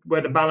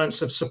where the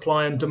balance of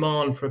supply and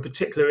demand for a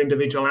particular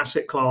individual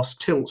asset class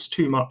tilts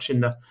too much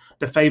in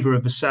the favour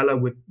of the seller,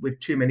 with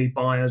too many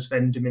buyers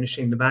then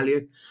diminishing the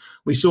value.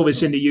 We saw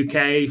this in the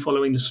UK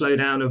following the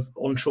slowdown of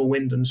onshore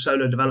wind and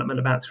solar development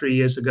about 3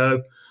 years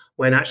ago,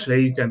 when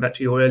actually, going back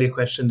to your earlier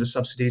question, the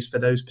subsidies for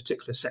those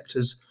particular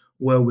sectors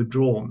were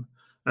withdrawn.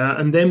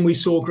 And then we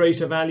saw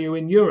greater value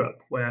in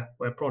Europe, where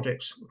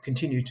projects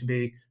continue to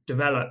be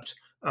developed,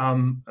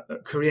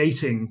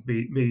 creating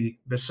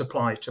the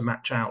supply to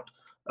match out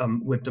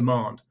with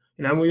demand.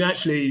 We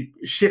actually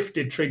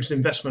shifted TRIG's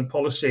investment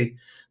policy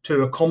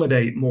to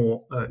accommodate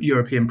more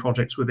European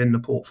projects within the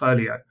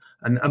portfolio.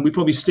 And we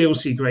probably still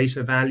see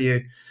greater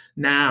value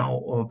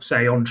now of,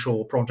 say,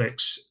 onshore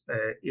projects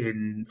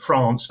in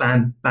France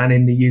than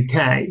in the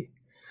UK.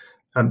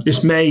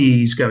 This may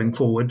ease going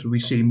forward. We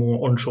see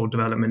more onshore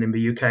development in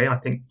the UK. I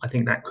think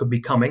that could be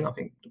coming. I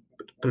think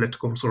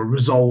political sort of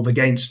resolve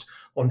against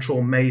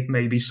onshore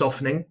may be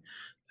softening.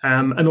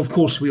 And of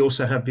course, we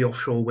also have the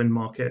offshore wind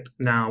market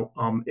now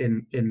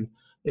in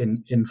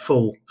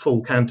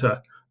full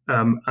canter.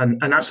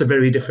 And that's a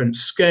very different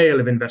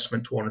scale of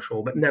investment to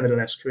onshore, but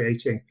nevertheless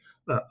creating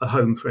a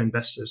home for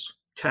investors'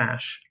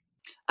 cash.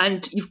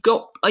 And you've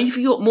got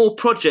more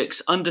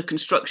projects under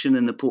construction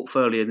in the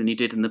portfolio than you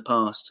did in the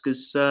past?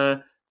 Because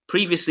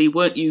previously,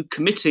 weren't you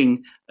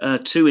committing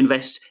to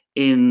invest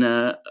in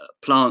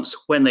plants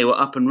when they were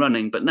up and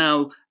running? But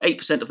now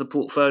 8% of the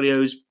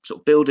portfolio is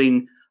sort of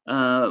building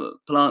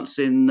plants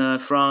in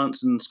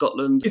France and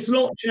Scotland. It's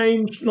not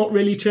changed, not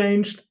really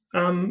changed.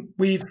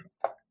 We've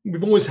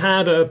always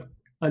had a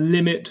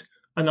limit,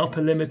 an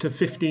upper limit of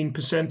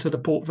 15% of the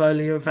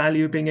portfolio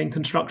value being in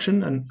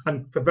construction,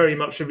 and for very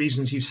much the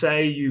reasons you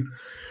say,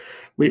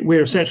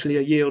 we're essentially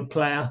a yield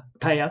payer,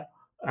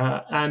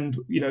 and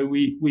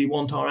we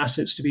want our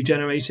assets to be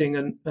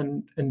generating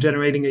and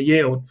generating a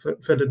yield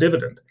for the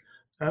dividend.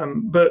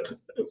 But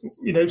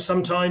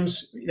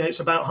sometimes it's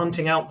about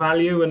hunting out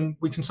value, and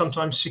we can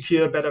sometimes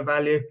secure better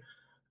value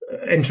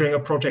entering a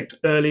project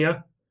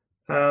earlier.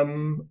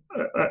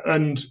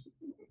 And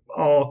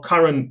our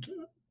current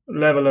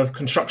level of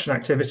construction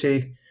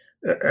activity,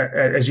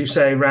 as you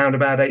say, around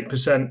about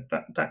 8%,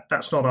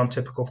 that's not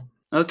untypical.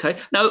 Okay.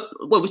 Now,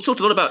 we've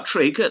talked a lot about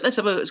TRIG. Let's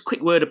have a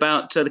quick word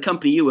about the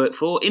company you work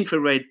for,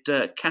 Infrared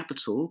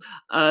Capital,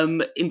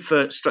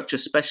 infrastructure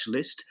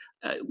specialist,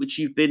 which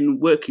you've been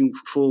working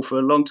for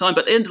a long time.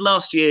 But at the end of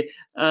last year,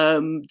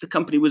 the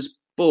company was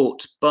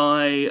bought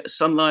by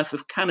Sun Life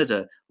of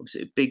Canada,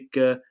 obviously a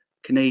big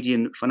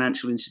Canadian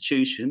financial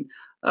institution.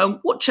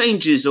 What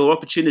changes or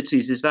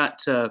opportunities is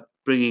that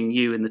bringing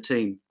you and the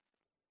team?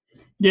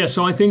 Yeah,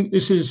 so I think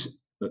this is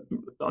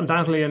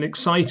undoubtedly an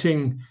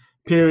exciting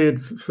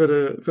period for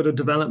the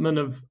development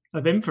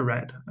of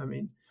infrared. I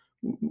mean,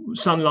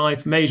 Sun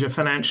Life, major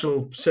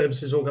financial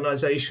services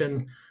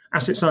organization,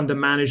 assets under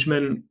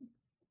management,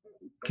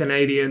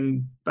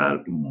 Canadian,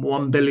 about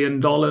 $1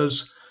 billion,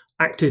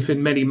 active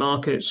in many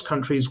markets,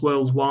 countries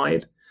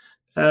worldwide.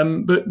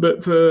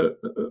 But for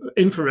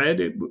infrared,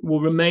 it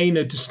will remain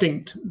a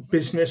distinct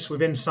business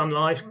within Sun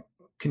Life,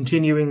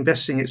 continuing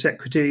investing its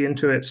equity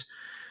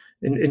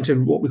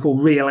into what we call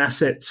real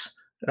assets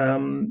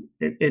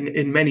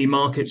in many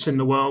markets in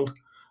the world.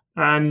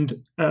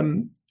 And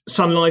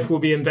Sun Life will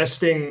be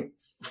investing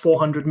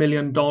 $400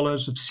 million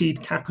of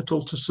seed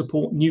capital to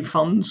support new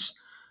funds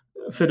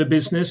for the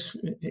business,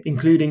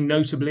 including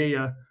notably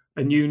a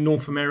new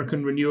North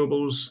American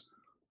renewables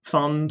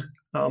fund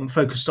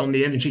focused on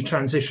the energy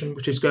transition,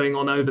 which is going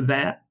on over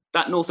there.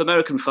 That North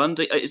American fund,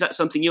 is that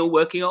something you're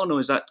working on, or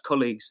is that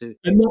colleagues who?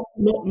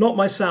 Not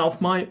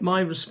myself.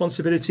 My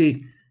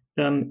responsibility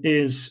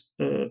is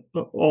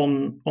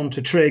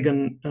onto TRIG,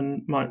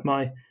 and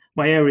my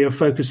area of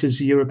focus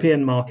is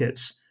European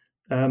markets.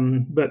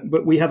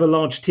 But we have a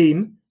large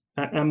team,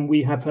 and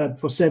we have had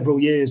for several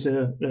years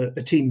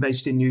a team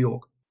based in New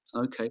York.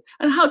 Okay,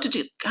 and how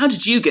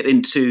did you get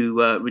into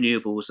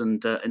renewables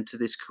and into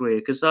this career?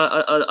 Because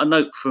I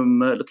note from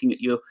looking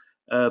at your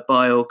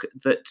bio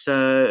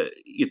that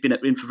you've been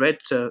at Infrared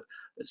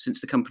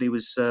since the company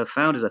was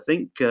founded, I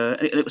think,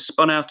 and it was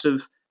spun out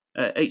of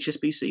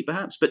HSBC,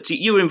 perhaps. But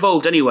you were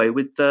involved anyway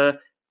with the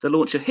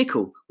launch of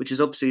HICL, which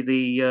is obviously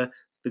the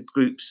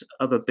group's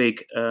other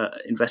big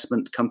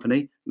investment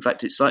company. In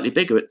fact, it's slightly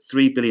bigger at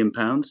 £3 billion,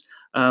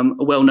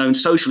 a well-known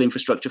social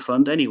infrastructure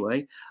fund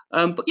anyway.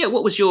 But yeah,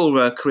 what was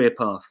your career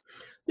path?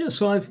 Yeah,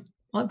 so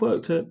I've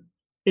worked at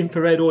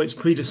Infrared, or its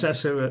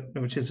predecessor,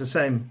 which is the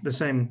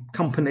same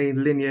company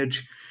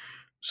lineage,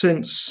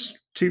 since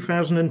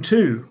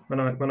 2002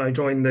 when I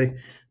joined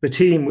the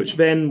team, which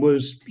then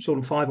was sort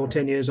of 5 or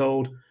 10 years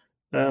old,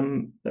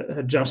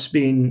 had just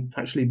been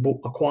actually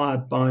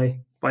acquired by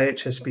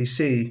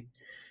HSBC.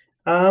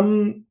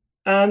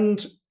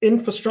 And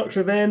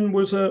infrastructure then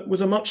was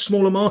a much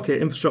smaller market,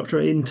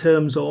 infrastructure in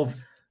terms of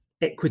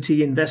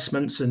equity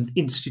investments and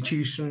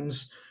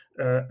institutions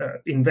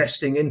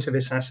investing into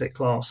this asset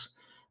class.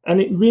 And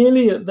it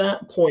really at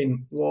that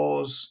point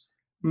was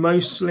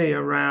mostly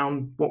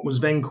around what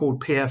was then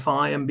called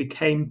PFI and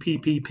became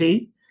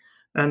PPP.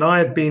 And I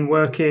had been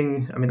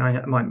working, I mean,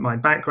 my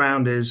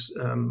background is,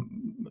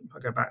 I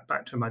go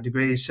back to my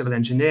degree, civil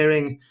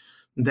engineering.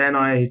 Then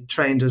I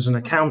trained as an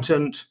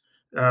accountant.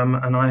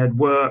 And I had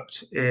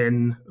worked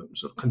in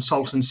sort of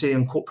consultancy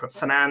and corporate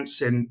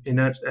finance at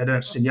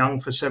Ernst & Young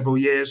for several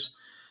years.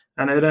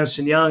 And at Ernst &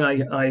 Young,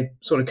 I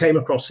sort of came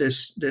across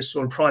this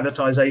sort of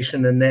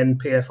privatization and then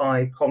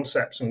PFI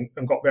concepts and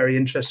got very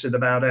interested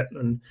about it.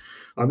 And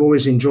I've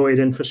always enjoyed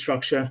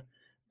infrastructure.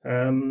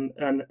 And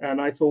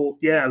I thought,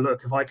 yeah,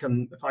 look, if I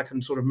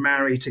can sort of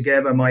marry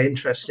together my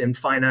interest in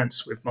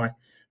finance with my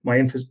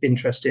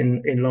interest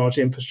in large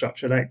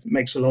infrastructure, that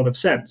makes a lot of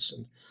sense.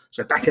 And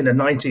so back in the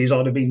 90s,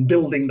 I'd have been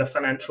building the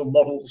financial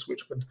models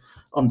which would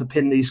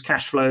underpin these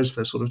cash flows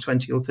for sort of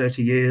 20 or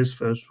 30 years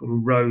for sort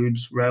of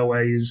roads,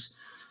 railways,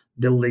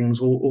 buildings,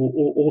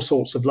 all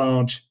sorts of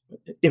large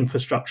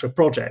infrastructure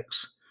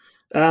projects.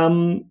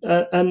 And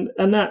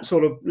that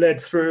sort of led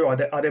through.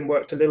 I then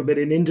worked a little bit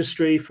in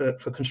industry for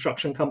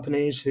construction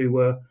companies who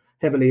were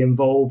heavily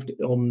involved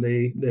on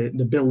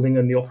the building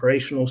and the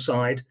operational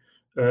side,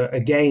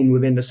 again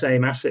within the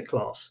same asset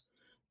class.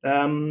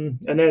 And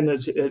then,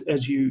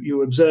 as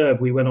you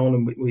observe, we went on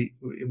and we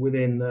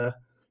within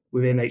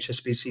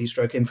HSBC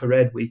stroke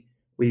infrared, we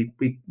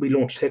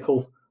launched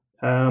HICL.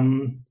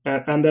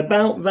 And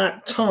about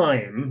that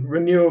time,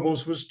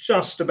 renewables was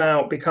just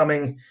about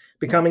becoming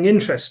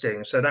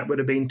interesting. So that would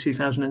have been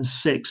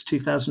 2006,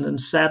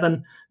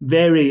 2007,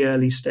 very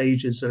early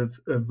stages of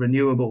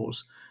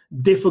renewables.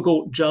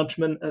 Difficult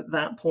judgment at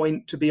that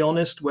point, to be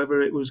honest,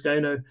 whether it was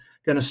going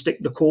to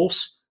stick the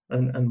course.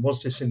 And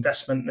was this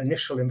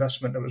initial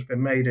investment that was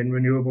been made in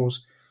renewables,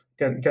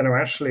 going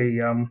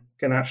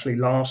to actually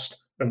last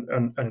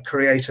and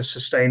create a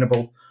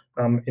sustainable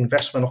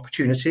investment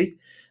opportunity?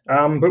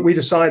 But we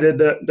decided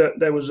that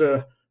there was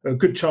a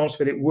good chance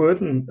that it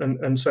would,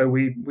 and so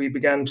we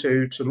began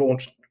to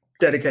launch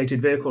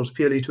dedicated vehicles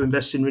purely to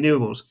invest in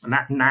renewables, and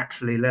that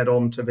naturally led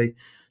on to the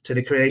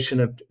creation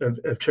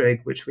of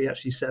TRIG, which we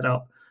actually set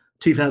up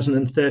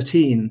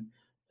 2013.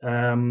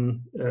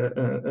 And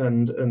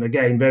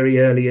again, very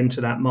early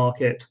into that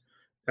market,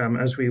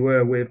 as we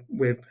were with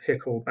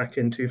HICL back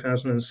in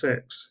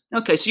 2006.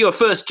 Okay, so you're a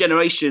first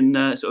generation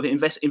sort of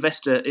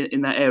investor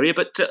in that area,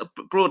 but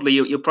broadly,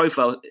 your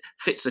profile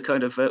fits a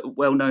kind of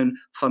well-known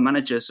fund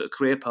manager sort of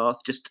career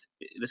path, just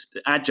this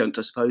adjunct,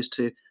 I suppose,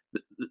 to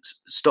the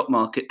stock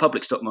market,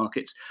 public stock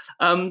markets.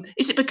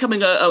 Is it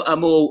becoming a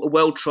more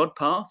well-trod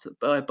path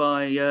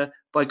by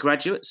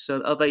graduates?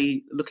 Are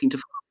they looking to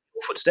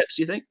footsteps,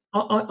 do you think?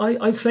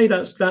 I say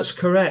that's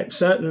correct.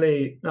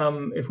 Certainly,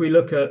 if we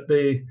look at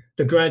the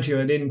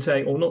graduate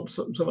intake, or not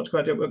so much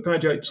graduate, but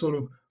graduate sort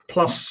of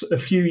plus a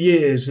few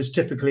years is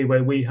typically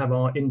where we have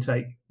our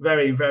intake.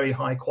 Very, very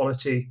high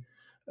quality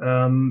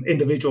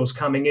individuals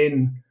coming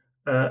in,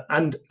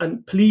 and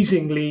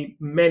pleasingly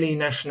many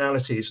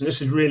nationalities. And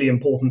this is really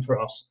important for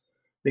us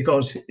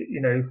because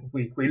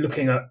we're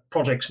looking at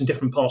projects in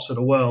different parts of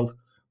the world.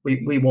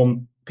 We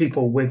want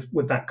people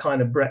with that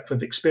kind of breadth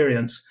of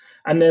experience.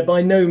 And they're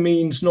by no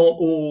means not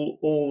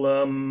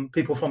all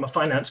people from a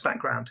finance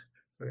background.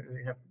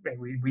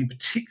 We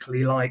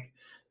particularly like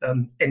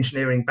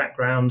engineering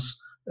backgrounds.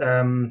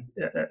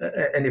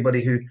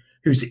 Anybody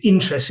who's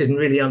interested in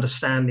really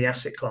understand the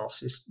asset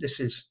classes. This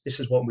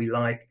is what we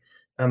like.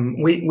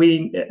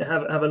 We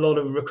have a lot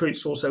of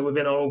recruits also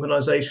within our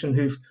organisation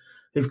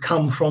who've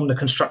come from the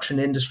construction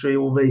industry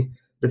or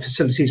the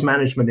facilities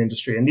management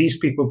industry, and these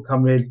people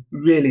become really,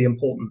 really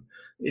important,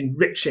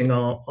 enriching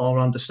our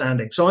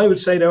understanding. So I would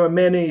say there are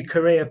many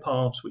career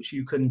paths which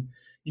you can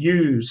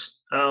use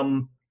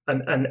and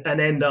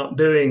end up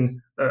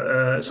doing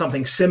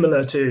something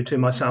similar to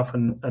myself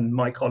and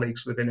my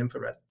colleagues within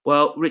Infrared.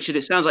 Well, Richard,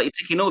 it sounds like you're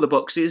ticking all the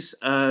boxes,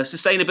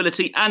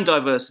 sustainability and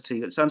diversity.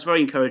 That sounds very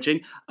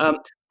encouraging.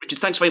 Richard,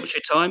 thanks very much for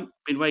your time.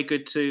 It's been very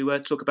good to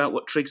talk about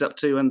what TRIG's up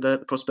to and the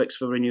prospects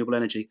for renewable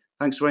energy.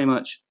 Thanks very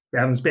much.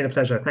 Yeah, it's been a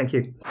pleasure. Thank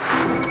you.